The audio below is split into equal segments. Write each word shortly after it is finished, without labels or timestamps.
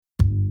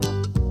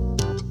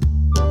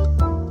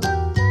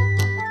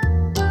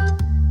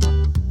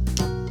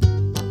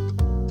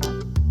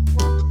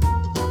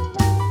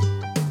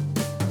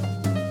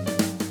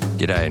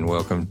G'day and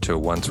welcome to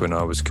Once When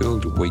I Was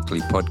Cool, a weekly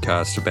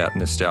podcast about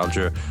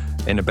nostalgia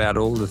and about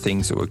all the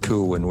things that were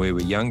cool when we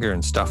were younger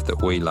and stuff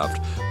that we loved.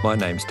 My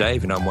name's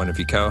Dave and I'm one of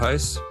your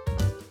co-hosts.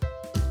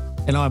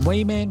 And I'm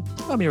Wee Man.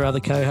 I'm your other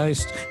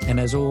co-host.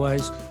 And as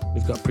always,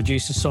 we've got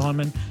producer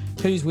Simon,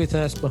 who's with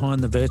us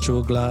behind the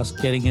virtual glass,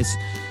 getting us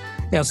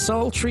our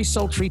sultry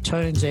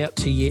tones out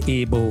to your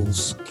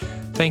earballs.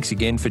 Thanks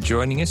again for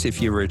joining us.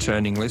 If you're a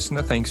returning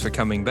listener, thanks for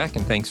coming back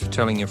and thanks for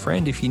telling a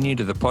friend. If you're new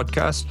to the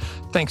podcast,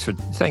 thanks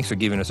for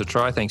giving us a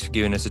try. Thanks for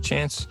giving us a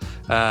chance.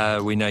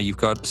 We know you've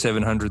got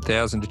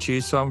 700,000 to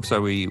choose from,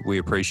 so we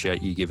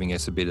appreciate you giving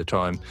us a bit of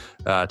time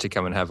to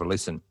come and have a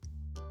listen.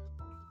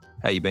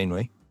 How you been,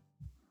 Wee?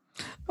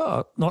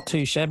 Oh, not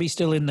too shabby.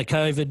 Still in the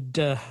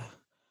COVID.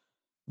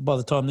 By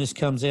the time this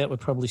comes out, we're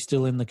probably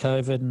still in the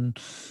COVID and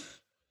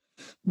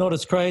not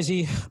as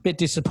crazy. A bit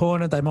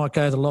disappointed. They might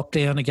go the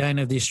lockdown again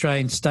of the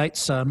Australian states,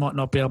 so I might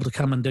not be able to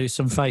come and do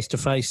some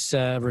face-to-face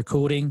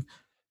recording,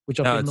 which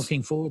I've been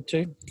looking forward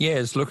to. Yeah,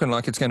 it's looking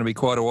like it's going to be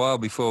quite a while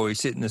before we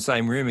sit in the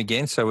same room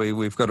again, so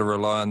we've got to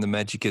rely on the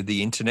magic of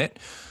the internet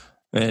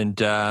and,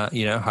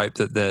 hope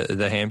that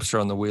the hamster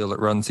on the wheel that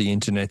runs the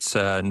internet's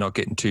not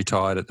getting too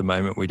tired at the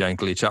moment. We don't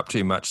glitch up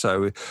too much.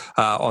 So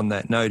on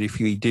that note, if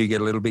we do get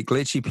a little bit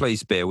glitchy,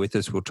 please bear with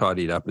us. We'll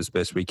tidy it up as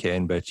best we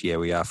can. But, yeah,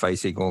 we are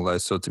facing all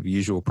those sorts of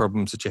usual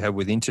problems that you have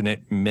with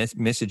internet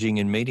messaging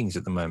and meetings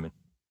at the moment.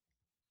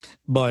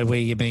 By we,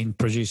 you mean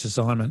producer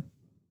Simon?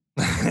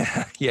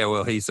 Yeah,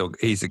 well, he's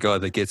the guy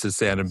that gets us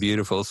sounding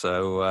beautiful.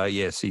 So,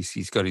 yes,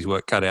 he's got his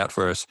work cut out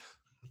for us.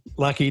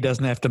 Lucky he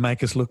doesn't have to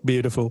make us look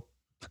beautiful.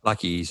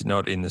 Lucky he's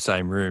not in the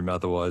same room.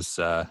 Otherwise,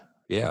 I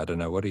don't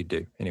know what he'd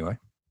do. Anyway.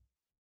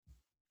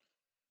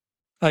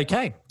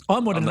 Okay.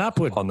 Onward and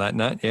upward. On that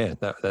note, yeah,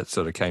 that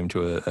sort of came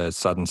to a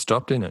sudden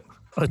stop, didn't it?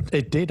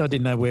 It did. I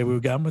didn't know where we were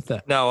going with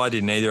that. No, I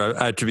didn't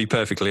either. To be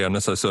perfectly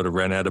honest, I sort of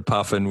ran out of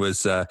puff and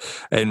was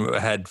and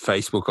had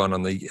Facebook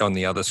on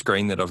the other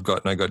screen that I've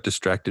got, and I got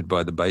distracted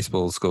by the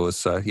baseball scores.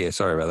 So, yeah,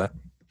 sorry about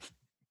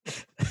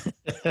that.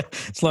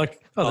 It's like,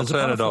 I'll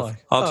turn it off.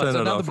 I'll turn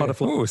it off.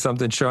 Butterfly. Ooh,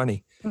 something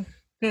shiny.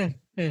 Yeah.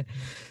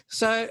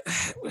 So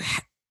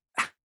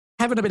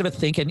having a bit of a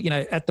think, and,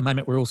 at the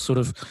moment we're all sort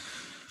of,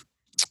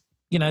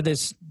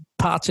 there's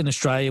parts in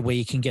Australia where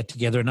you can get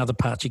together and other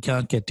parts you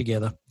can't get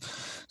together.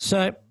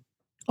 So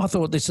I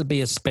thought this would be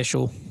a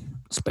special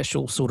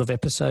sort of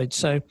episode.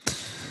 So,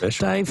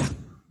 special. Dave.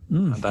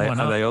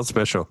 Are they all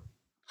special?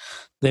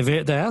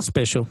 They are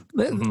special.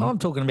 Mm-hmm. I'm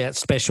talking about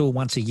special,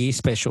 once a year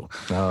special.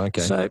 Oh,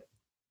 okay.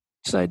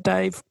 So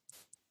Dave,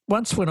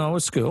 once when I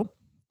was school,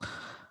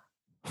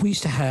 we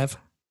used to have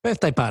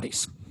birthday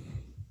parties.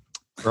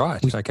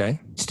 Right,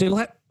 okay. We still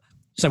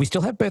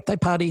have birthday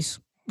parties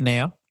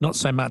now, not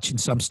so much in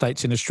some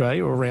states in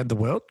Australia or around the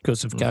world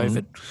because of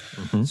COVID.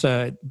 Mm-hmm.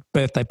 So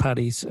birthday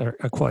parties are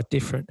quite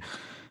different.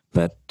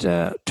 But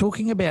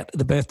talking about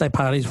the birthday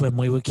parties when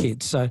we were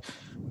kids, so I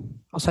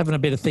was having a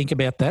bit of think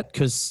about that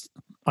because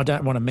I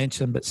don't want to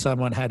mention, but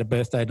someone had a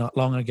birthday not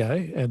long ago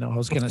and I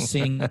was going to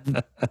sing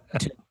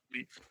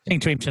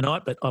to him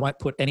tonight, but I won't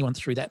put anyone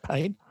through that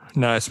pain.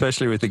 No,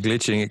 especially with the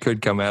glitching, it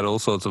could come out all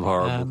sorts of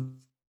horrible.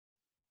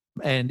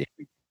 And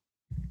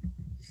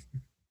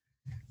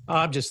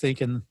I'm just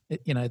thinking,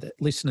 the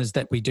listeners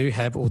that we do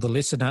have, or the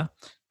listener,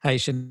 hey,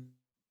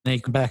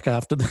 Shanique, come back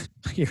after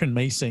hearing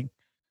me sing.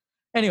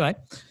 Anyway,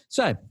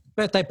 so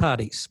birthday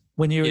parties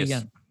when you were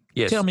young.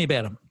 Yes. Tell me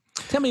about them.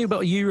 Tell me about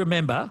what you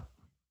remember,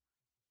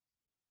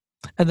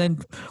 and then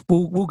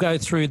we'll go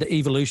through the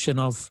evolution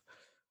of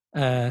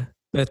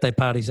birthday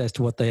parties as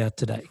to what they are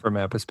today. From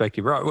our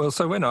perspective. Right. Well,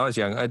 so when I was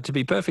young, to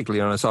be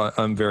perfectly honest,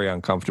 I'm very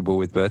uncomfortable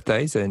with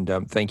birthdays, and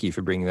thank you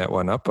for bringing that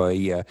one up.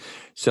 I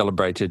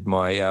celebrated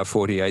my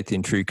 48th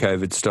in true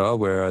COVID style,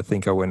 where I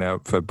think I went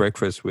out for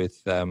breakfast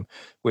with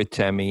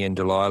Tammy and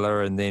Delilah,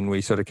 and then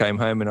we sort of came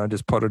home and I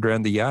just potted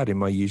around the yard in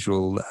my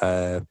usual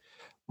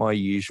what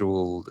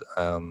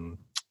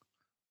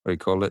do you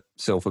call it?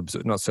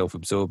 Not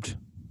self-absorbed.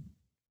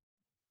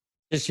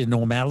 Just your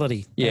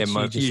normality. Yeah,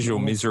 my usual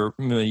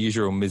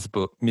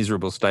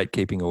miserable state,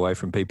 keeping away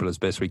from people as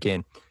best we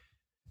can.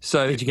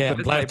 So, did you go out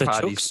and play with the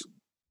chooks?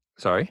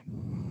 Sorry?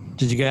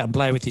 Did you go out and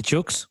play with your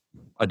chooks?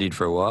 I did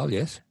for a while,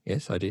 yes.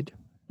 Yes, I did.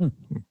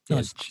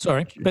 Nice.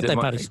 Sorry, birthday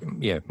parties.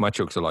 Yeah, my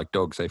chooks are like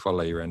dogs. They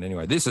follow you around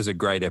anyway. This is a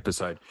great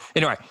episode.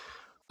 Anyway,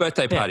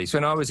 birthday parties.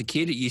 When I was a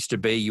kid, it used to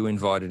be you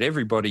invited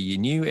everybody you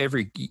knew,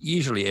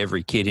 usually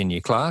every kid in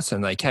your class,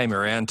 and they came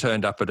around,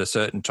 turned up at a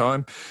certain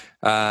time.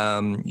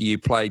 You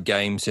played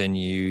games and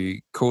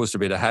you caused a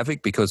bit of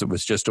havoc because it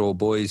was just all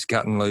boys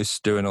cutting loose,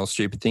 doing all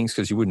stupid things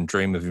because you wouldn't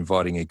dream of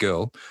inviting a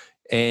girl.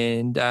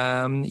 And,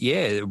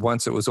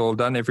 once it was all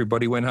done,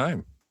 everybody went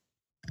home.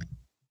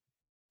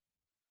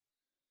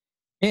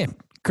 Yeah,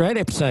 great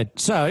episode.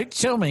 So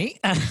tell me,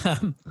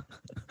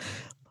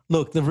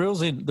 look, the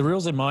rules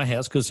in my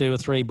house, because there were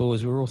three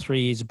boys, we were all 3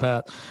 years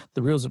apart.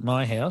 The rules at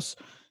my house,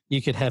 you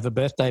could have a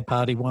birthday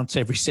party once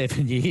every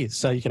 7 years.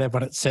 So you could have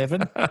one at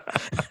 7,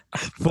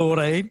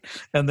 14,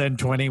 and then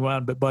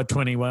 21. But by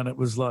 21, it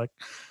was like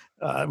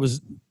it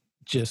was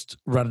just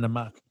running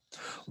amok.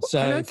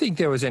 So I don't think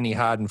there was any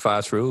hard and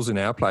fast rules in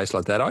our place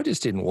like that. I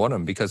just didn't want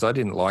them because I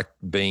didn't like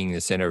being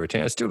the centre of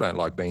attention. I still don't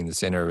like being the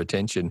centre of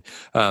attention.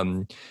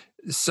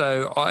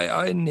 So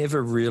I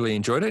never really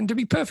enjoyed it. And to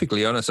be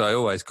perfectly honest, I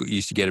always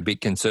used to get a bit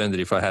concerned that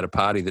if I had a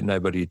party that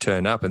nobody would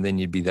turn up, and then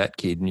you'd be that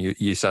kid and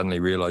you suddenly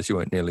realise you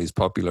weren't nearly as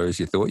popular as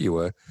you thought you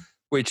were,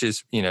 which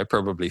is,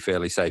 probably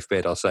fairly safe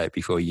bet. I'll say it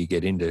before you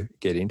get into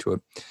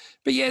it.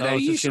 But yeah, I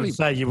was just going to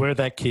say you were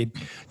that kid.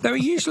 They were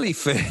usually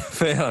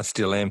fair. I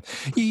still am.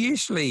 You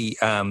usually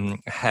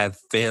have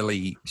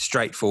fairly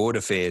straightforward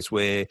affairs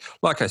where,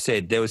 like I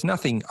said, there was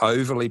nothing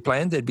overly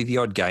planned. There'd be the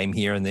odd game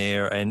here and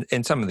there,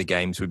 and some of the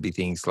games would be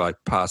things like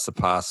pass the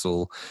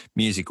parcel,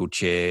 musical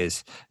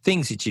chairs,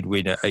 things that you'd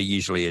win are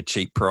usually a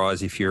cheap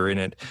prize if you're in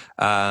it.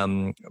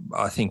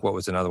 I think what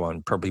was another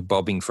one? Probably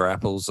bobbing for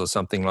apples or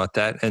something like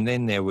that. And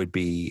then there would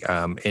be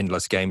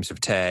endless games of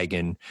tag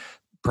and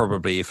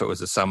probably if it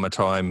was a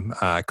summertime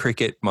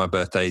cricket. My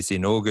birthday's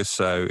in August,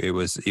 so it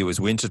was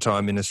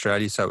wintertime in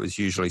Australia, so it was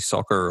usually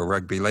soccer or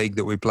rugby league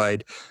that we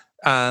played.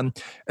 And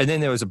then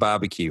there was a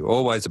barbecue,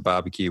 always a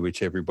barbecue,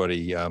 which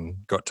everybody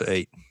got to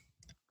eat.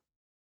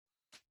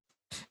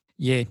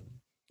 Yeah,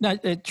 no,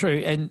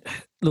 true. And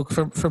look,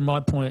 from my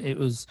point, it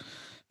was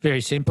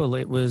very simple.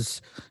 It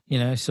was,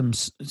 some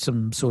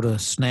sort of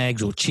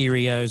snags or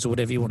Cheerios or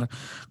whatever you want to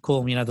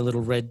call them. The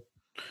little red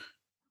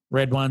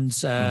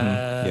ones.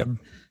 Yep.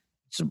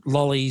 Some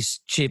lollies,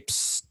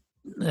 chips,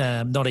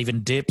 not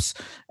even dips.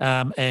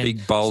 And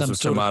big bowls of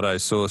tomato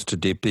sauce to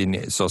dip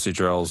in sausage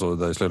rolls or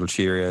those little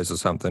Cheerios or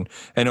something.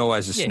 And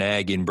always a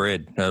snag in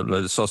bread,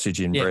 sausage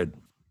in bread.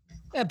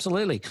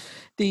 Absolutely.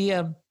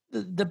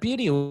 The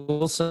beauty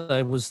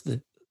also was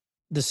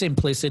the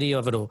simplicity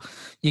of it all.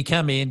 You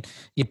come in,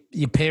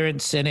 your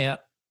parents sent out,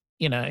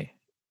 to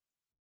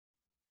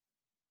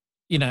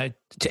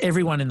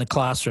everyone in the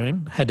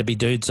classroom had to be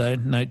dudes, so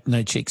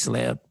no chicks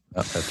allowed.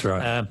 Oh, that's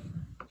right.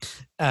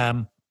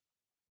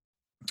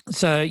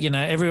 So,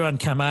 everyone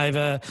come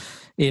over,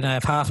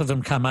 if half of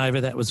them come over,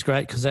 that was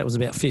great because that was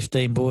about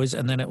 15 boys.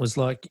 And then it was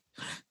like,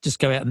 just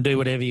go out and do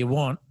whatever you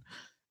want.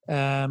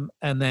 And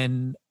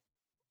then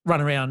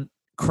run around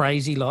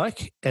crazy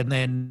and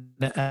then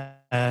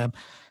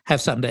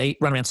have something to eat,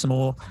 run around some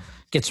more,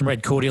 get some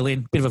red cordial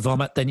in, bit of a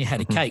vomit, then you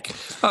had a cake.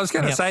 I was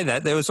going to say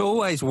that. There was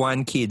always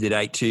one kid that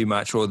ate too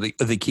much, or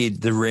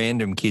the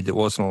random kid that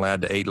wasn't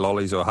allowed to eat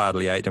lollies or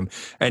hardly ate them.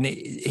 And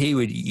he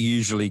would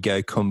usually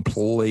go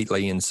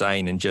completely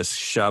insane and just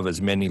shove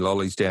as many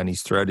lollies down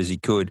his throat as he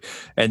could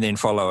and then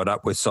follow it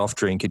up with soft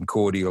drink and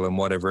cordial and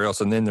whatever else.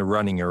 And then the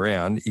running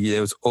around,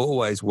 there was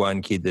always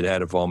one kid that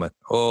had a vomit,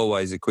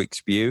 always a quick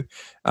spew.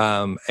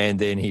 And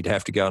then he'd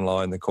have to go and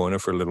lie in the corner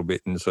for a little bit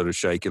and sort of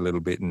shake a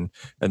little bit and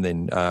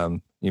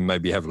then you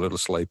maybe have a little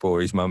sleep, or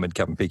his mum would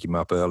come and pick him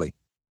up early.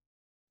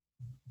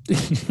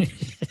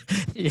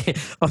 Yeah,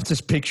 I'm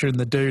just picturing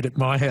the dude at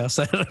my house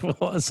that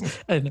it was,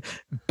 and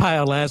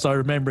pale as. I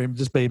remember him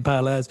just being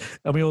pale as,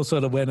 and we all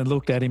sort of went and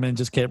looked at him and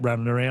just kept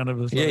running around. It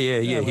was yeah.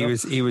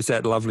 He was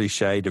that lovely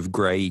shade of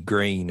grey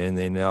green, and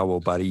then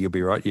well, buddy, you'll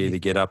be right. You either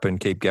get up and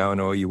keep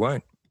going, or you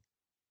won't.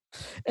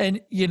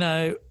 And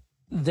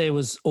there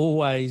was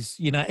always,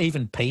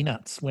 even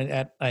peanuts. When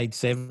at age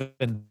 7,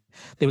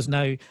 there was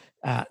no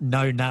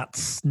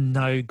nuts,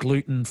 no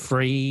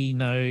gluten-free,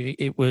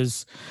 it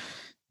was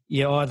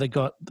you either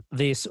got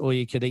this or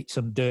you could eat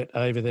some dirt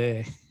over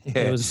there. Yeah.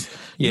 There was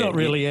not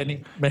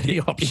really many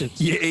options.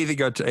 You either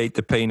got to eat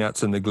the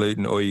peanuts and the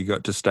gluten or you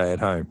got to stay at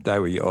home. They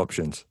were your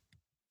options.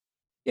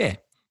 Yeah.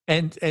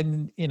 And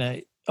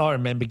I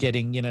remember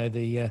getting,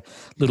 the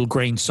little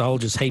green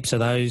soldiers, heaps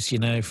of those, for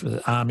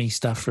the army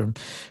stuff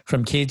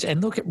from kids.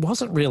 And look, it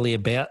wasn't really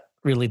about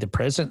the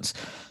presents.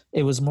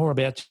 It was more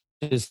about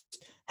just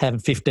having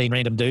 15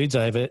 random dudes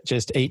over,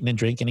 just eating and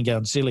drinking and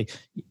going silly.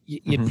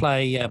 You'd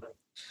play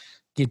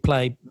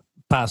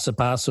pass the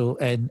parcel,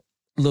 and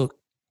look,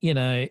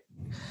 we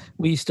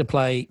used to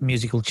play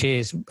musical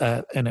chairs,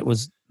 and it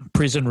was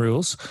prison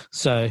rules.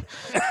 So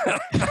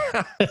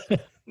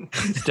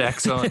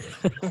stacks on.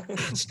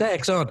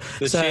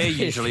 The chair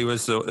usually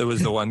was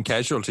the one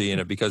casualty in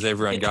it because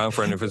everyone going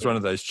for it. And if it's one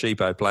of those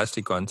cheapo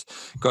plastic ones,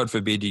 God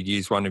forbid you'd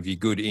use one of your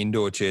good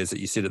indoor chairs that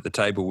you sit at the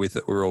table with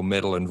that were all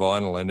metal and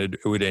vinyl, and it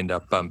would end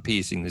up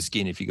piercing the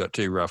skin if you got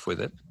too rough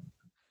with it.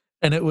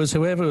 And it was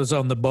whoever was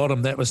on the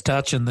bottom that was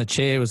touching the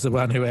chair was the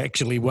one who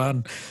actually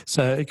won.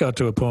 So it got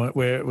to a point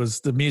where it was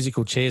the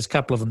musical chairs, a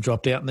couple of them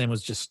dropped out, and then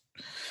was just,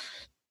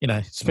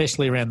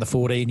 especially around the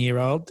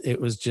 14-year-old,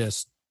 it was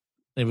just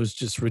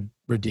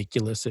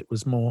ridiculous. It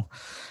was more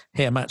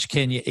how much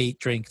can you eat,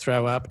 drink,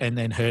 throw up, and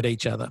then hurt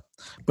each other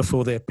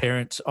before their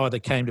parents either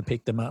came to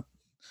pick them up.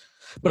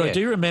 But I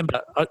do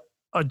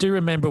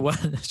remember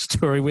one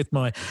story with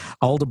my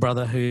older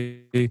brother who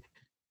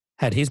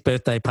had his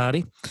birthday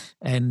party,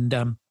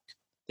 and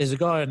there's a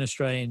guy on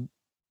Australian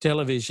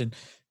television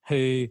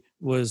who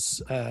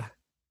was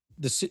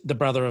the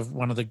brother of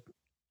one of the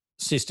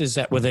sisters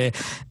that were there,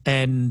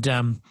 and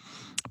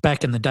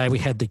back in the day we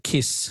had the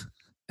KISS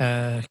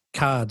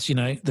cards,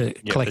 the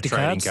collector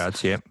trading cards.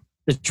 cards, yeah.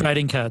 the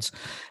trading cards.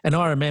 And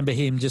I remember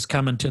him just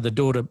coming to the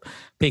door to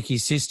pick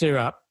his sister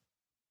up.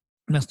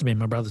 Must have been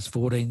my brother's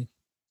 14th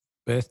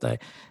birthday.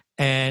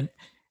 And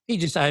he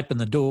just opened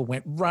the door,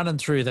 went running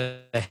through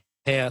the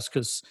house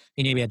because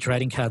he knew we had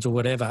trading cards or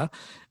whatever,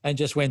 and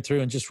just went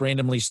through and just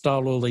randomly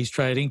stole all these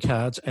trading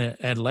cards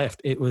and left.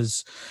 It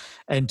was,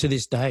 and to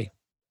this day,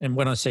 and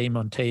when I see him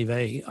on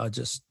TV, I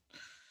just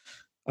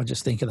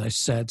think of those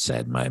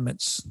sad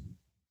moments.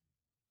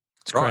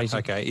 It's crazy.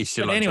 Okay. He's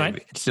still on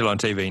TV. Still on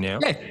TV now.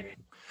 Yeah.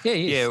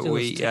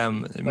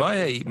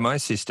 My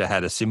sister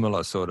had a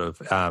similar sort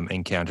of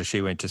encounter.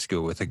 She went to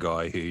school with a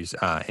guy who's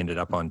ended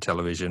up on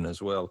television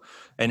as well,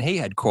 and he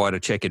had quite a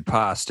checkered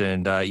past.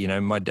 And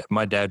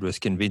my dad was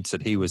convinced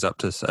that he was up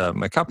to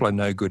a couple of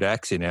no good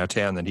acts in our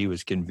town that he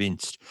was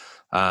convinced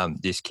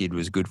this kid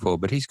was good for.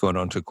 But he's gone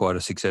on to quite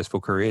a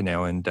successful career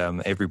now, and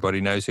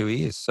everybody knows who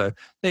he is. So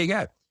there you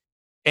go.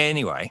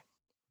 Anyway,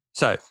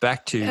 so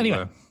back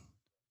to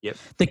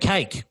the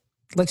cake.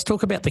 Let's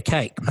talk about the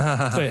cake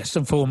first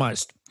and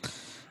foremost.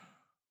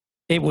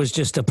 It was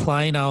just a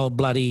plain old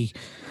bloody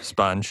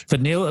sponge,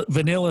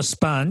 vanilla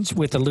sponge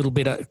with a little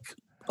bit of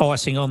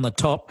icing on the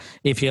top.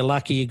 If you're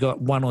lucky, you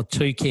got 1 or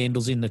 2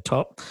 candles in the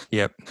top.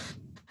 Yep.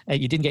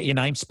 And you didn't get your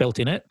name spelt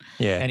in it.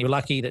 Yeah. And you're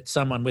lucky that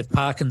someone with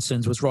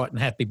Parkinson's was writing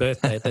happy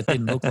birthday. That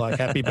didn't look like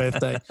happy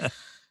birthday.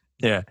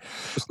 Yeah.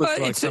 It looked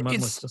like someone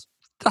was just...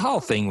 The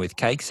whole thing with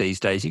cakes these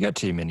days, you got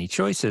too many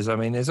choices. I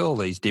mean, there's all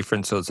these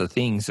different sorts of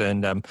things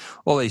and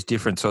all these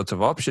different sorts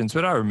of options.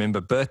 But I remember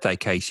birthday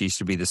cakes used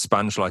to be the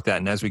sponge like that.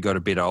 And as we got a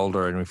bit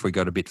older and if we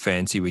got a bit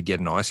fancy, we'd get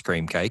an ice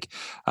cream cake.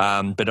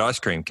 But ice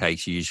cream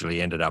cakes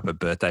usually ended up at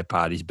birthday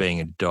parties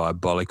being a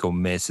diabolical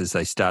mess as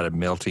they started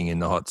melting in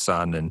the hot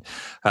sun. And,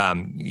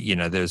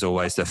 there's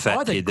always the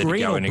fat kid that'd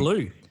go in.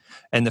 Blue.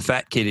 And the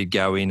fat kid would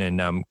go in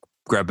and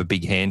grab a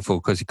big handful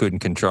because he couldn't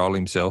control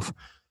himself.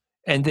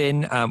 And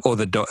then,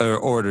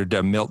 or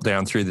it'd melt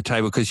down through the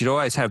table because you'd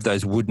always have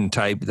those wooden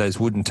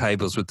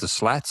tables with the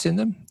slats in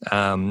them,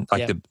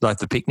 like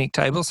the picnic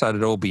table. So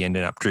it'd all be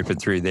ending up dripping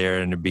through there,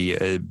 and it'd be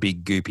a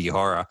big goopy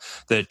horror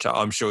that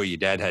I'm sure your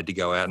dad had to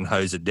go out and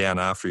hose it down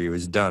after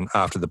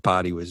the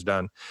party was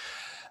done.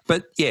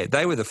 But yeah,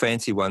 they were the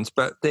fancy ones.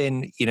 But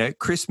then,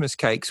 Christmas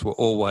cakes were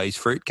always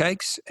fruit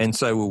cakes, and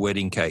so were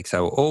wedding cakes. They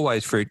were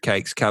always fruit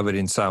cakes covered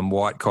in some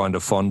white kind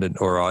of fondant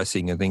or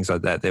icing and things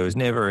like that. There was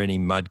never any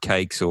mud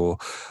cakes or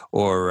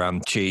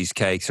cheese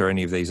cakes or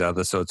any of these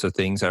other sorts of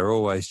things. They were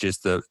always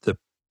just the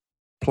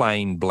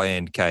plain,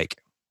 bland cake.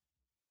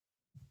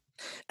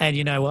 And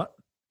you know what?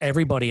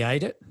 Everybody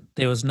ate it.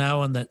 There was no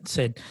one that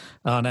said,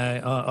 "Oh no,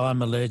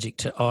 I'm allergic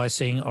to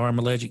icing," or "I'm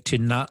allergic to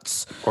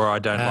nuts," or "I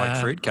don't like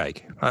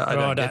fruitcake." I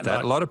don't get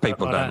that. A lot of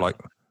people don't like.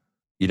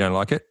 You don't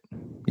like it?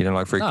 You don't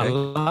like fruitcake? I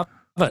love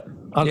it.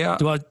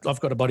 I've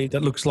got a body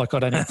that looks like I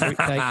don't eat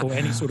fruitcake or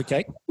any sort of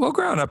cake. Well,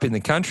 growing up in the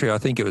country, I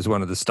think it was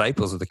one of the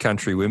staples of the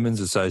Country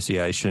Women's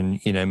Association,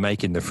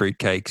 making the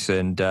fruitcakes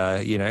and,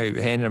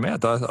 handing them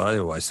out. I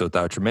always thought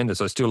they were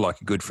tremendous. I still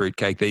like a good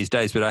fruitcake these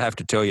days, but I have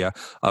to tell you,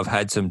 I've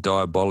had some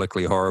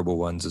diabolically horrible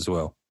ones as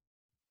well.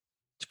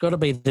 It's got to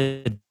be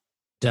the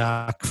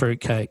dark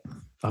fruitcake.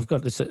 I've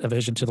got this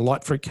aversion to the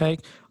light fruitcake.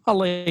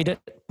 I'll eat it.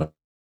 But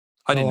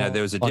I didn't know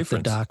there was a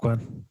difference. The dark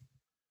one.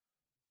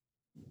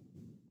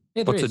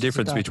 Yeah, what's the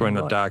difference between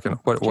a dark and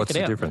what's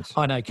the difference?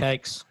 I know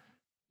cakes.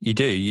 You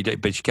do,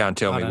 but you can't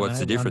tell me what's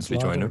the difference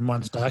between them.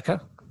 One's darker.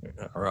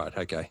 All right,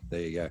 okay,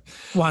 there you go.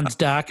 One's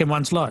dark and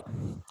one's light.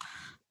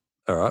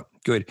 All right,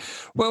 good.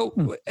 Well,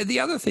 the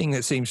other thing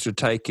that seems to have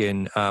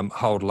taken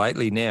hold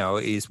lately now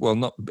is,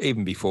 not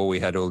even before we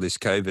had all this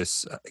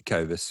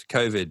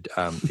COVID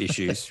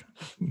issues.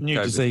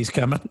 New disease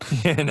coming.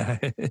 Yeah,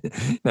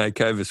 no,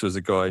 Covis was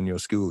a guy in your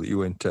school that you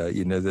went,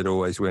 that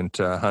always went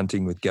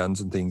hunting with guns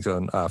and things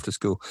on after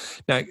school.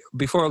 Now,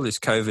 before all this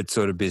COVID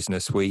sort of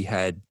business, we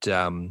had,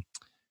 when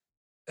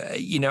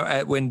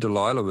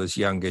Delilah was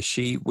younger,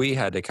 we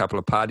had a couple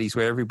of parties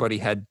where everybody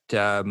had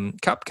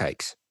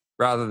cupcakes.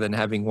 Rather than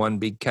having one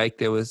big cake,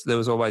 there was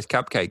always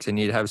cupcakes, and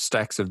you'd have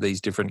stacks of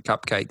these different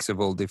cupcakes of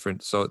all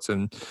different sorts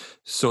and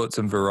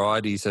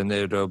varieties, and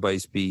there'd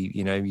always be,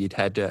 you'd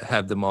had to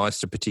have them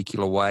iced a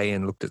particular way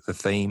and looked at the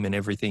theme and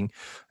everything.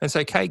 And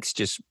so cakes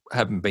just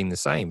haven't been the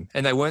same,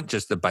 and they weren't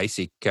just the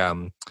basic,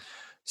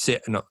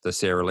 not the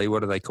Sara Lee,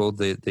 what are they called?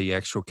 The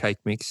actual cake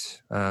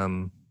mix.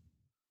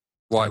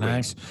 White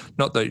wings,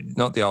 not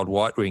the old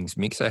white wings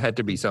mix. They had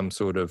to be some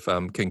sort of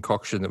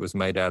concoction that was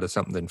made out of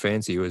something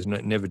fancy. It was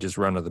never just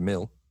run of the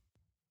mill.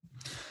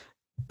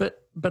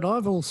 But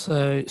I've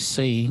also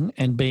seen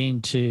and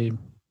been to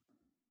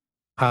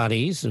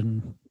parties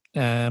and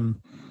I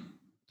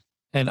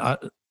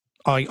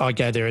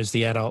go there as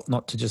the adult,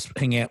 not to just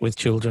hang out with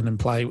children and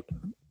play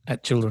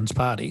at children's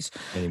parties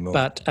anymore.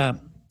 But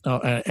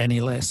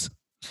any less.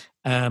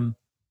 But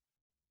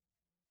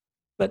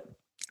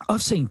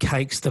I've seen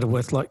cakes that are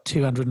worth like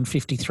 $250,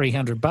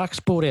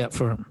 $300 bought out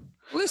for them.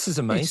 Well, this is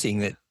amazing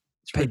that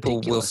people will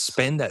ridiculous.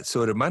 spend that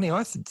sort of money.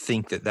 I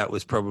think that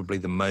was probably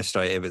the most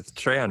I ever,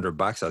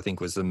 $300 I think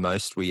was the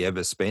most we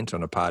ever spent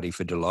on a party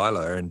for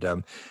Delilah.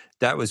 And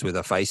that was with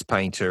a face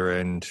painter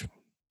and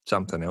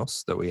something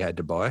else that we had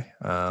to buy.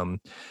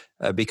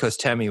 Because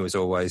Tammy was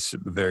always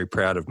very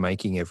proud of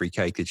making every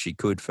cake that she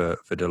could for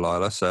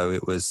Delilah. So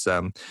it was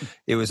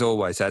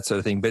always that sort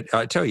of thing. But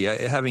I tell you,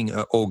 having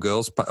all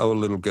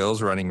little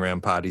girls running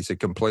around parties are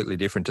completely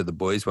different to the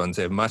boys' ones.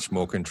 They're much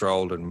more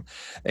controlled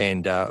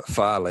and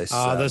far less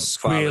the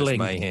squealing.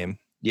 mayhem.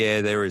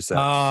 Yeah, there is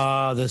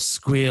that. The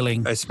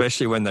squealing.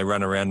 Especially when they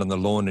run around on the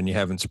lawn and you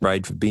haven't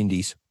sprayed for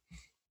bindies.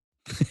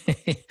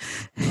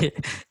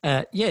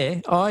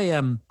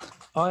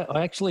 I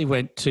actually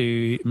went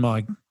to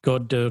my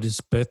goddaughter's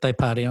birthday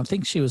party. I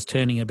think she was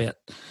turning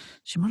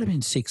she might have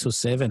been 6 or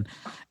 7,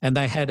 and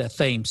they had a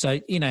theme. So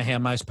you know how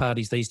most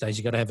parties these days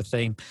you got to have a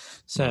theme.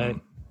 So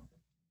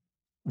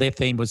their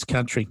theme was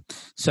country.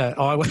 So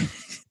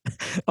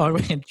I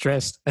went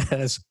dressed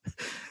as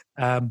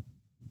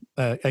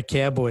a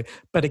cowboy,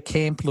 but a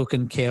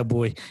camp-looking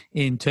cowboy.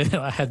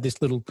 I had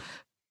this little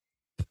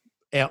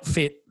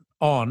outfit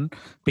on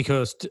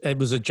because it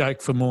was a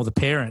joke from all the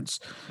parents.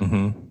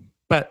 Mm-hmm.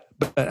 But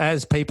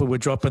as people were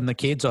dropping the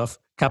kids off,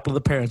 a couple of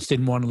the parents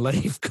didn't want to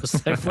leave because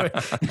they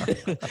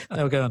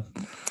were going,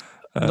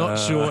 not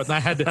sure.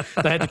 They had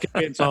to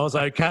convince I was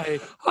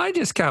okay. I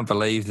just can't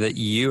believe that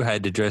you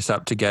had to dress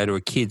up to go to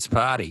a kid's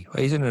party.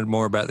 Isn't it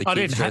more about the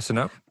kids dressing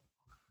up?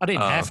 I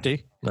didn't have to.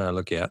 No,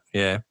 look out.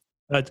 Yeah.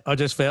 I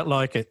just felt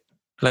like it.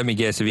 Let me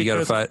guess. Have you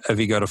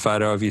got a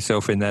photo of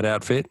yourself in that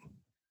outfit?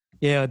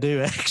 Yeah, I do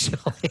actually.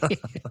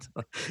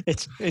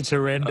 It's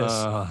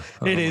horrendous.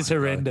 It is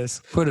horrendous.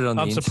 Put it on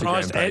the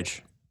Instagram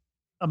page.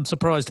 I'm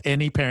surprised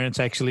any parents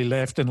actually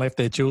left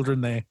their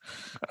children there.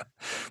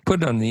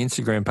 Put it on the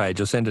Instagram page.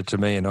 Or send it to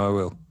me and I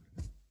will.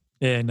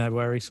 Yeah, no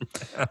worries.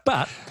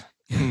 But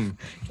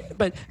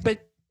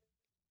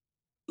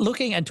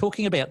looking and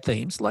talking about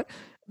themes, like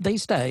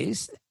these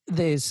days,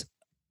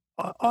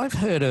 I've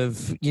heard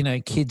of,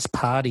 kids'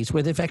 parties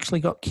where they've actually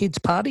got kids'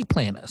 party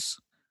planners.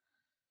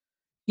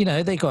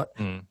 They got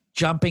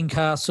jumping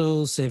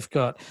castles, they've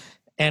got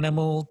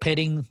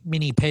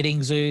mini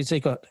petting zoos,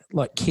 they've got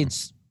like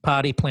kids'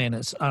 party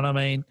planners. And I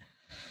mean,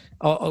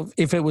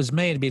 if it was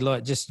me, it'd be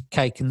like just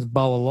cake and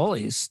bowl of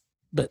lollies.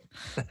 But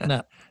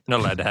no.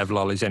 Not allowed to have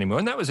lollies anymore.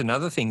 And that was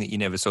another thing that you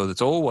never saw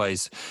that's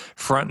always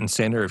front and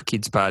centre of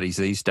kids' parties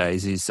these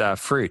days is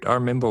fruit. I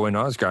remember when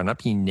I was growing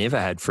up, you never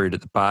had fruit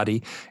at the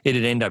party.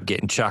 It'd end up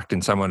getting chucked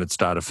and someone would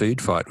start a food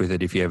fight with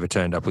it if you ever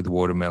turned up with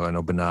watermelon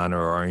or banana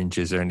or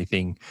oranges or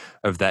anything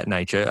of that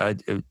nature.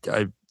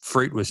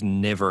 Fruit was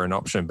never an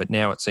option, but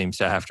now it seems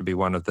to have to be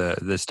one of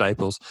the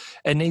staples.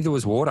 And neither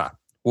was water.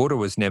 Water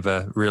was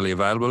never really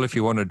available. If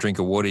you wanted to drink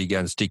a water, you go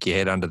and stick your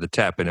head under the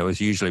tap, and it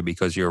was usually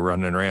because you were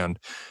running around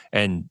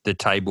and the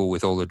table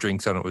with all the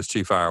drinks on it was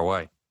too far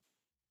away.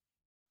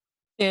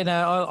 Yeah,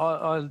 no,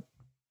 I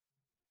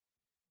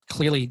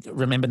clearly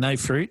remember no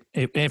fruit.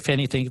 If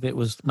anything, it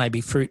was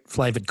maybe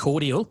fruit-flavoured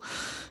cordial,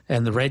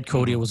 and the red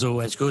cordial was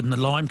always good, and the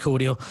lime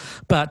cordial,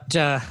 but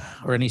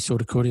or any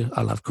sort of cordial.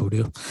 I love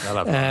cordial. I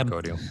love lime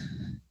cordial.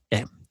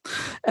 Yeah.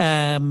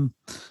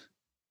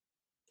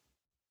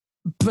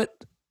 But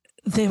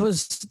there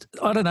was,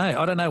 I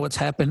don't know what's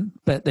happened,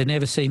 but there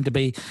never seemed to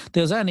be,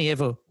 there was only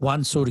ever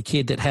one sort of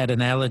kid that had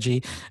an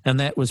allergy, and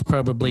that was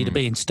probably to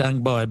being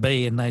stung by a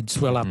bee and they'd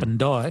swell up and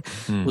die.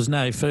 Was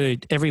no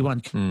food.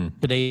 Everyone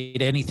could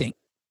eat anything.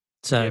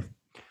 So,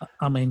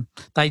 I mean,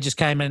 they just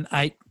came and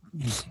ate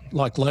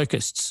like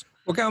locusts.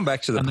 Well, going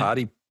back to the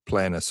party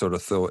planner sort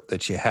of thought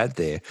that you had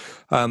there,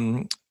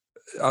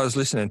 I was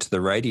listening to the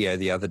radio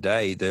the other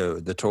day,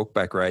 the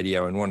talkback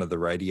radio, and one of the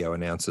radio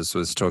announcers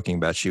was talking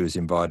about she was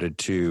invited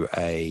to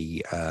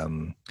a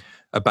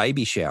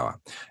baby shower,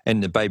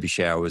 and the baby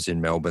shower was in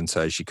Melbourne,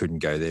 so she couldn't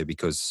go there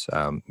because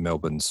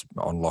Melbourne's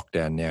on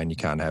lockdown now and you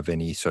can't have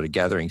any sort of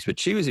gatherings. But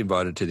she was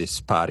invited to this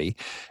party,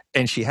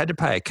 and she had to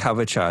pay a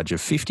cover charge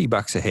of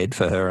 $50 a head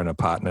for her and a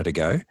partner to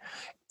go.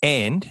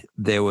 And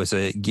there was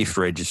a gift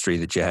registry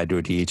that you had to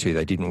adhere to.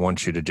 They didn't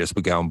want you to just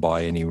go and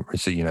buy any,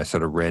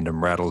 sort of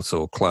random rattles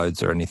or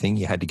clothes or anything.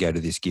 You had to go to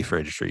this gift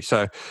registry.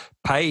 So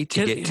pay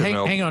to get to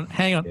Melbourne.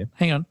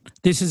 Hang on.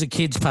 This is a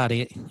kid's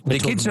party. The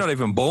kid's not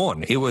even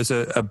born. It was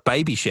a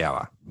baby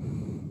shower.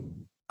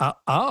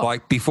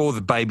 Like before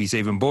the baby's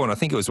even born. I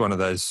think it was one of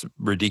those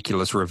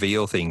ridiculous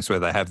reveal things where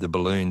they have the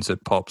balloons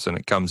that pops and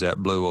it comes out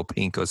blue or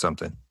pink or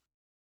something.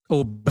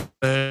 Or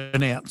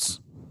burnouts.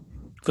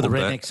 For the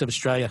rednecks of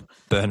Australia.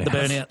 Burnouts. The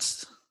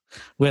burnouts,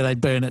 where they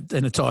burn it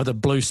and it's either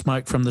blue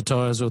smoke from the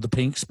tyres or the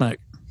pink smoke.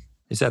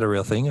 Is that a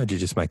real thing or did you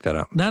just make that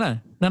up? No,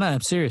 I'm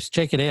serious.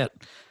 Check it out.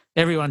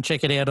 Everyone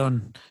check it out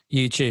on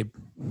YouTube.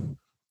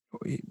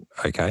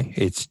 Okay.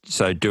 It's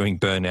so doing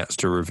burnouts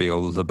to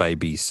reveal the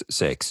baby's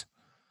sex.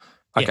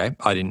 Okay. Yeah.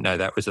 I didn't know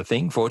that was a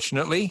thing,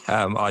 fortunately.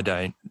 I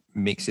don't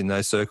mix in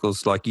those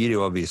circles like you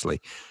do,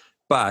 obviously.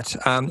 But,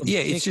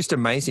 it's just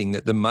amazing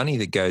that the money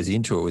that goes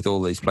into it with all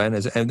these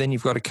planners, and then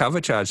you've got a cover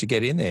charge to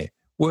get in there.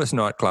 Worst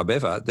nightclub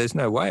ever. There's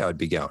no way I'd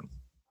be going.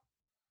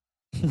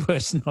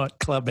 Worst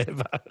nightclub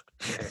ever.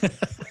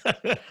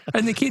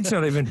 And the kid's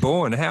not even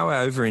born. How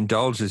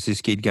overindulged is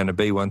this kid going to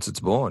be once it's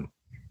born?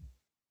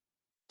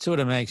 Sort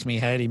of makes me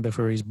hate him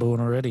before he's born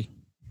already.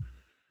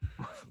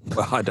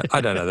 Well,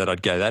 I don't know that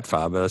I'd go that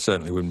far, but I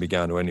certainly wouldn't be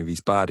going to any of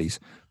his parties.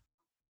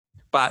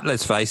 But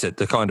let's face it,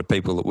 the kind of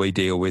people that we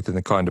deal with and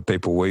the kind of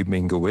people we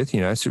mingle with,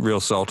 it's real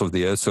salt of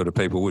the earth sort of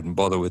people wouldn't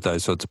bother with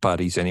those sorts of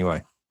parties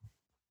anyway.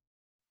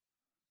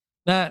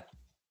 No,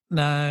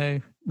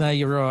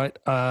 you're right.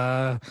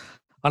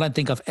 I don't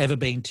think I've ever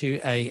been to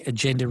a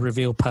gender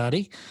reveal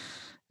party.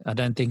 I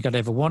don't think I'd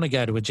ever want to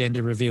go to a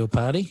gender reveal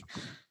party.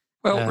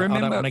 Well, remember, I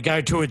don't want to go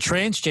to a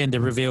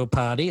transgender reveal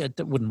party. It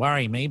wouldn't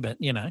worry me, but,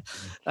 well,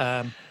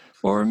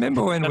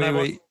 remember when we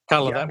were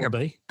colour that would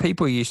be.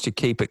 People used to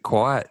keep it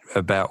quiet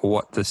about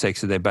what the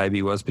sex of their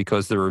baby was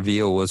because the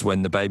reveal was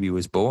when the baby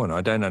was born.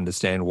 I don't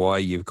understand why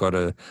you've got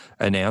to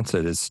announce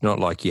it. It's not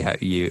like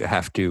you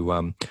have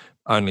to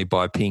only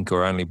buy pink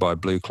or only buy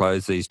blue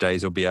clothes these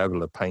days, or be able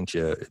to paint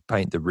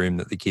the room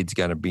that the kid's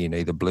going to be in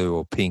either blue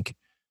or pink.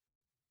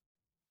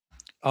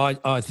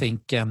 I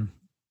think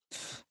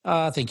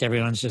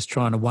everyone's just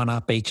trying to one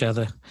up each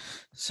other.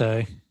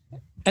 So,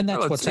 and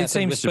that's what's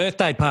happening with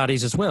birthday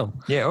parties as well.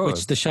 Yeah,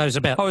 which the show's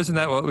about. Oh, isn't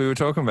that what we were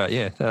talking about?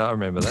 Yeah, I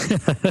remember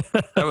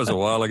that. That was a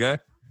while ago.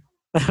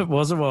 It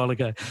was a while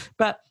ago,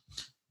 but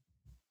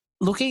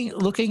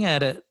looking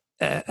at it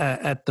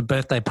at the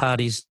birthday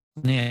parties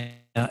now.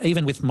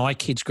 Even with my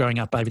kids growing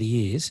up over the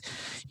years,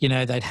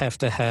 they'd have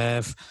to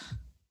have,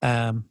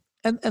 and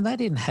they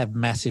didn't have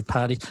massive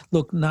parties.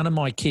 Look, none of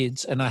my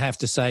kids, and I have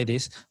to say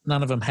this,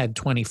 none of them had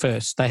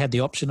 21st. They had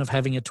the option of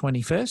having a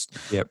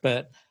 21st, yep.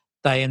 But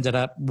they ended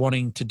up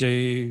wanting to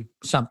do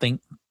something.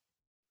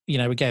 We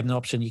gave them the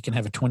option, you can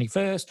have a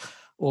 21st,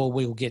 or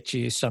we'll get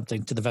you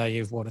something to the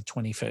value of what a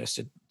 21st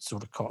it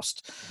sort of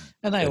cost.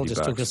 And they all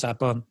just took us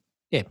up on,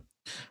 yeah.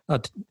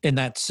 And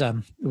that's, it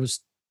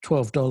was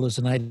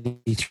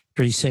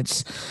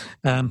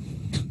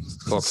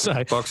 $12.83. Box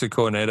of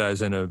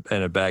Cornettos and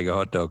a bag of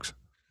hot dogs.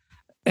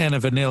 And a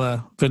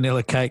vanilla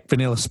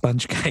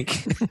sponge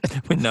cake.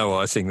 With no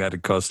icing,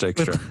 that'd cost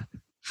extra.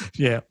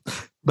 Yeah.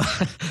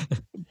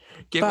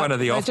 Get one of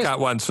the off-cut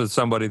ones for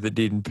somebody that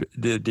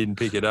didn't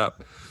pick it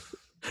up.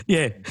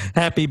 Yeah.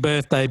 Happy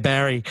birthday,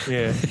 Barry.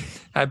 Yeah.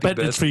 Happy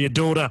birthday. It's for your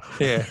daughter.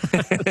 Yeah.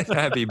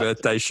 Happy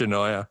birthday,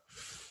 Shania.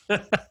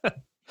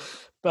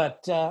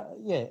 But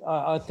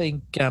I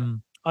think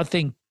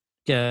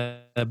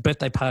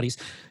birthday parties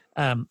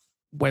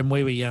when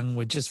we were young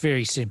were just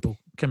very simple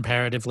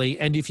comparatively.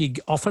 And if you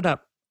offered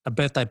up a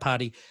birthday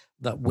party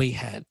that we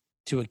had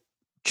to a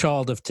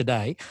child of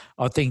today,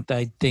 I think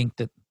they'd think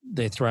that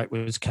their throat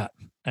was cut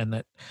and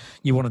that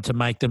you wanted to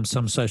make them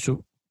some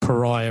social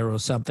pariah or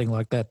something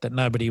like that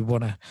nobody would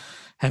want to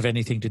have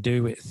anything to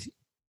do with.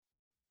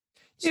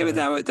 Yeah,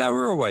 but they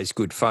were always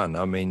good fun.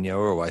 I mean, they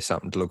were always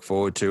something to look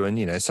forward to.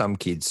 And, some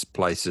kids'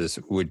 places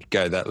would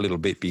go that little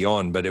bit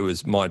beyond, but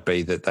it might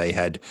be that they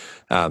had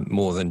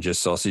more than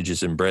just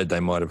sausages and bread. They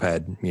might have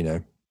had,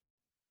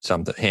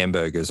 something,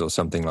 hamburgers or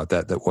something like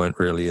that weren't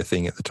really a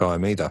thing at the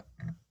time either.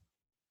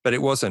 But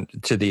it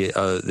wasn't to the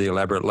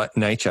elaborate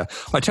nature.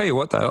 I tell you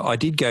what, though, I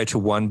did go to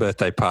one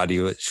birthday party,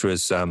 which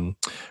was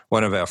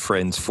one of our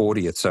friends'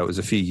 40th, so it was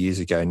a few years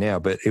ago now,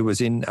 but it was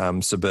in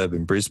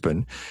suburban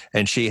Brisbane,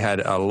 and she had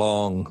a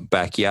long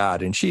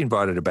backyard, and she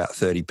invited about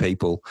 30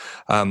 people.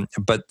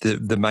 But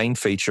the main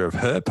feature of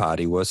her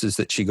party is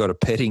that she got a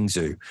petting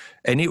zoo,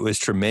 and it was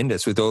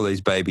tremendous with all these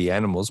baby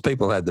animals.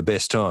 People had the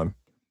best time.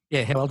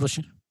 Yeah, how old was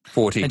she?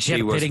 40. And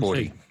she was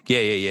 40. Zoo.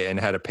 Yeah, and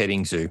had a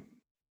petting zoo.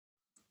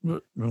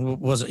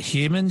 Was it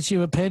humans you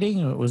were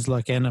petting, or it was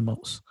like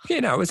animals? Yeah,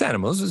 no, it was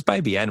animals. It was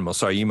baby animals.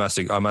 Sorry, I must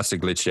have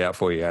glitched out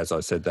for you as I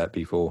said that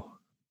before.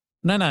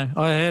 No,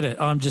 I heard it.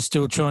 I'm just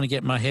still trying to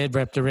get my head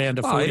wrapped around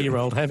a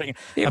 40-year-old having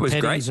a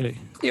petting zoo.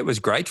 It was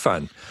great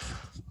fun.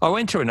 I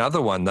went to another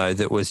one, though,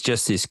 that was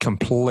just this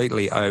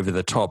completely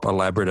over-the-top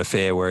elaborate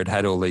affair where it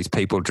had all these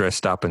people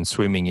dressed up and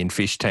swimming in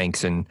fish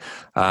tanks and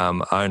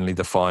only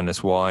the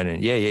finest wine.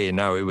 And,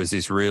 it was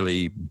this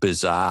really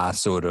bizarre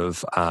sort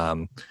of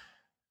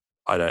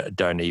I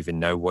don't even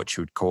know what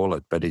you would call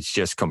it, but it's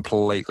just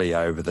completely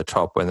over the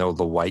top when all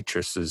the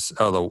waitresses,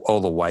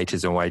 all the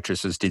waiters and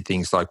waitresses did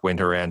things like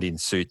went around in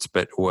suits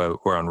but were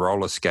on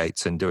roller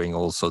skates and doing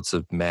all sorts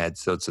of mad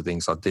sorts of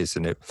things like this.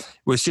 And it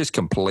was just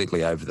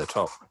completely over the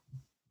top.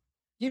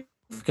 You've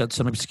got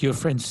some obscure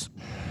friends.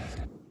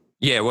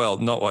 Yeah, well,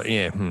 not what,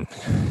 I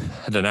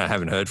don't know. I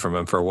haven't heard from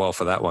them for a while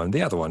for that one.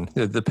 The other one,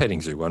 the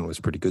petting zoo one was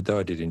pretty good though.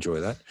 I did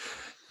enjoy that.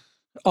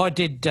 I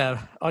did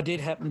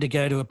happen to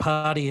go to a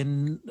party,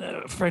 and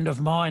a friend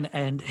of mine,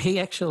 and he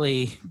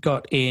actually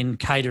got in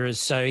caterers.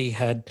 So he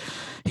had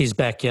his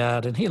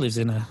backyard, and he lives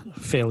in a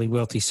fairly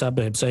wealthy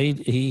suburb. So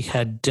he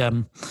had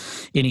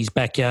in his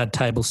backyard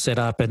tables set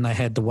up, and they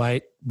had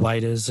the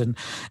waiters, and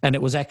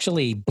it was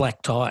actually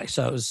black tie.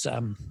 So it was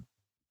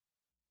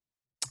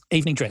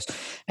evening dress,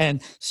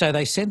 and so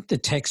they sent the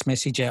text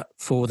message out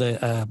for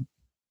the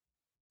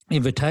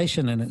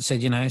invitation, and it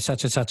said,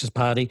 such and such a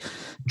party,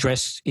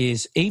 dress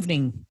is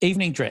evening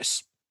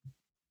dress.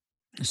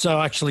 So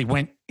I actually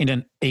went in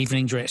an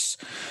evening dress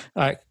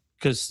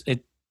because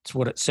it's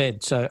what it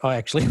said. So I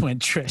actually went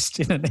dressed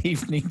in an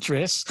evening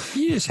dress.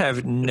 You just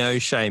have no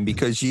shame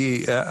because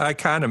I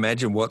can't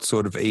imagine what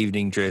sort of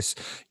evening dress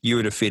you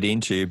would have fit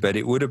into, but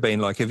it would have been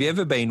like, have you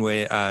ever been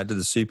to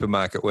the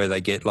supermarket where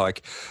they get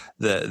like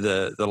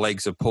the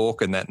legs of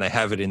pork and that, and they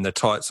have it in the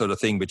tight sort of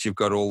thing, but you've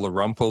got all the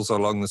rumples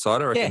along the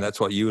side? I reckon that's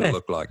what you would have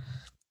looked like.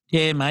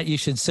 Yeah, mate, you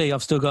should see.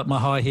 I've still got my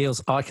high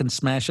heels. I can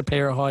smash a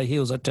pair of high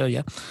heels, I tell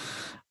you.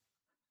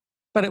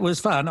 But it was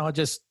fun. I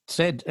just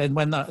said, and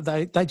when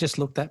they just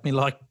looked at me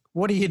like,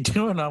 what are you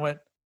doing? I went,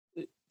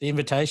 the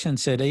invitation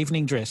said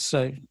evening dress.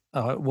 So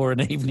I wore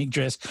an evening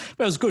dress.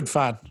 But it was good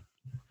fun.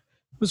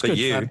 It was good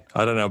fun.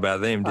 I don't know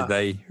about them. Did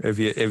they? Have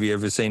you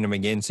ever seen them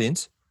again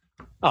since?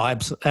 Oh,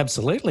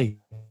 absolutely.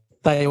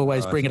 They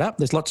always bring it up.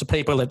 There's lots of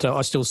people that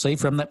I still see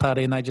from that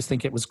party and they just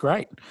think it was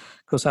great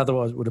because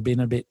otherwise it would have been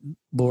a bit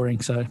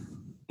boring. So,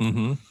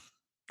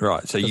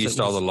 Right. So you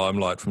stole the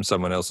limelight from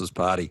someone else's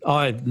party.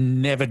 I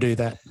never do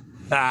that.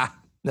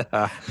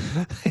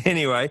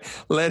 Anyway,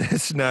 let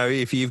us know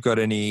if you've got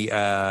any.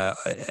 Let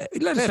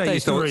us know your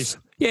thoughts.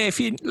 Yeah, if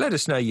you let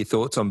us know your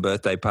thoughts on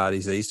birthday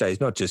parties these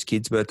days, not just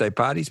kids' birthday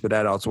parties, but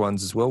adults'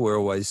 ones as well. We're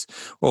always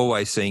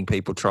seeing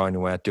people trying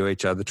to outdo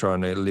each other,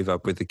 trying to live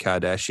up with the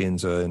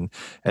Kardashians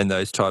and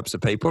those types of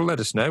people. Let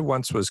us know.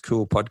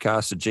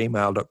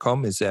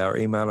 oncewascoolpodcast@gmail.com is our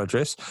email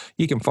address.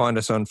 You can find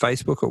us on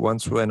Facebook at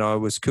Once When I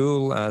Was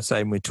Cool,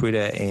 same with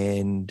Twitter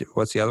and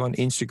what's the other one?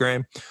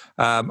 Instagram.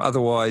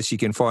 Otherwise, you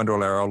can find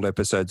all our old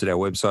episodes at our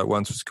website,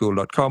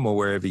 oncewascool.com, or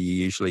wherever you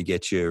usually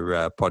get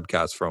your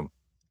podcasts from.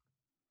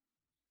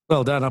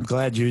 Well done. I'm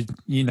glad you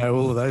know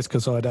all of those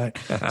because I don't.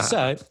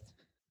 So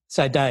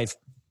Dave.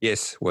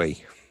 Yes,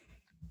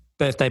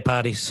 birthday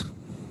parties.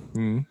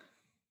 The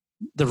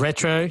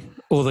retro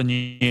or the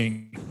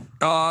new?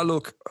 Oh,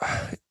 look,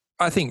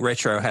 I think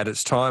retro had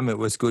its time. It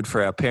was good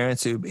for our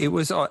parents. It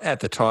was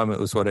at the time. It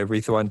was what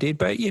everyone did.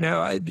 But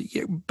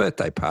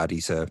birthday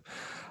parties are.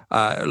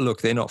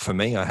 Look, they're not for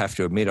me. I have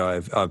to admit,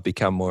 I've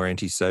become more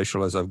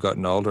antisocial as I've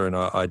gotten older, and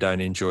I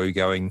don't enjoy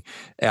going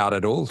out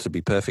at all. To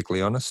be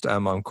perfectly honest,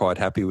 I'm quite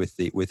happy with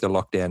the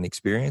lockdown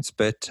experience.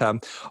 But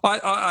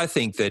I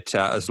think that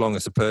as long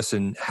as the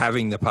person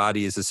having the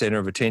party is the centre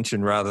of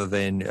attention, rather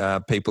than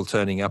people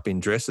turning up in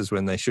dresses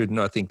when they shouldn't,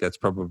 I think that's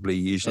probably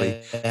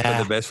usually for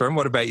the best for them.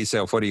 What about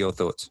yourself? What are your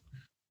thoughts?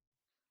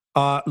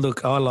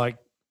 Look, I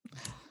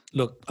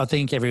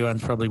think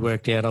everyone's probably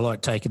worked out. I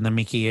like taking the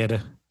mickey out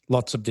of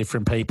lots of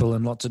different people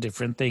and lots of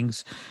different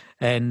things.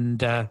 And,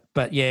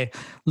 but yeah,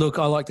 look,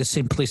 I like the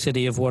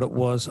simplicity of what it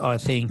was. I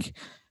think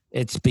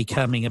it's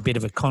becoming a bit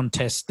of a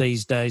contest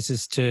these days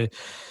as to,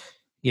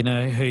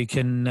 who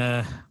can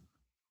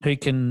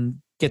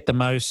get the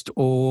most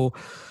or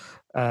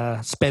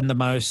spend the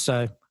most.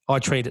 So I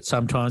treat it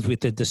sometimes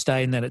with the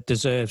disdain that it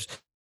deserves.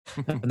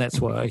 And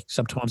that's why I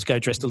sometimes go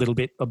dressed a little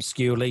bit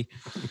obscurely.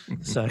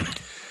 So...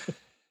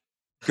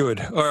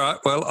 Good. All right.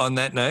 Well, on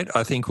that note,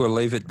 I think we'll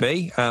leave it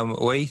be.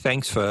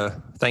 Thanks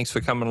for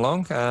coming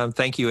along.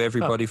 Thank you,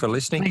 everybody, for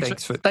listening.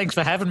 Thanks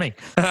for having me.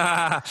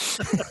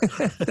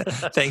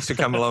 Thanks for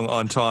coming along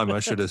on time,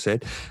 I should have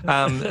said.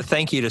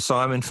 Thank you to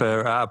Simon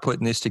for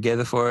putting this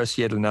together for us.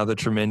 Yet another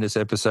tremendous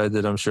episode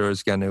that I'm sure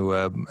is going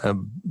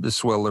to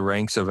swell the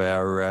ranks of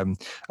our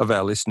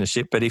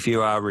listenership. But if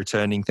you are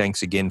returning,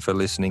 thanks again for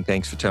listening.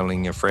 Thanks for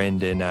telling a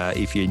friend. And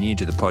if you're new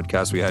to the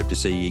podcast, we hope to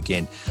see you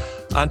again.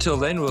 Until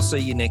then, we'll see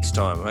you next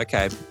time.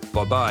 Okay,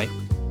 bye-bye.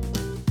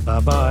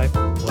 Bye-bye.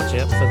 Watch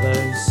out for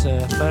those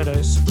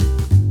photos.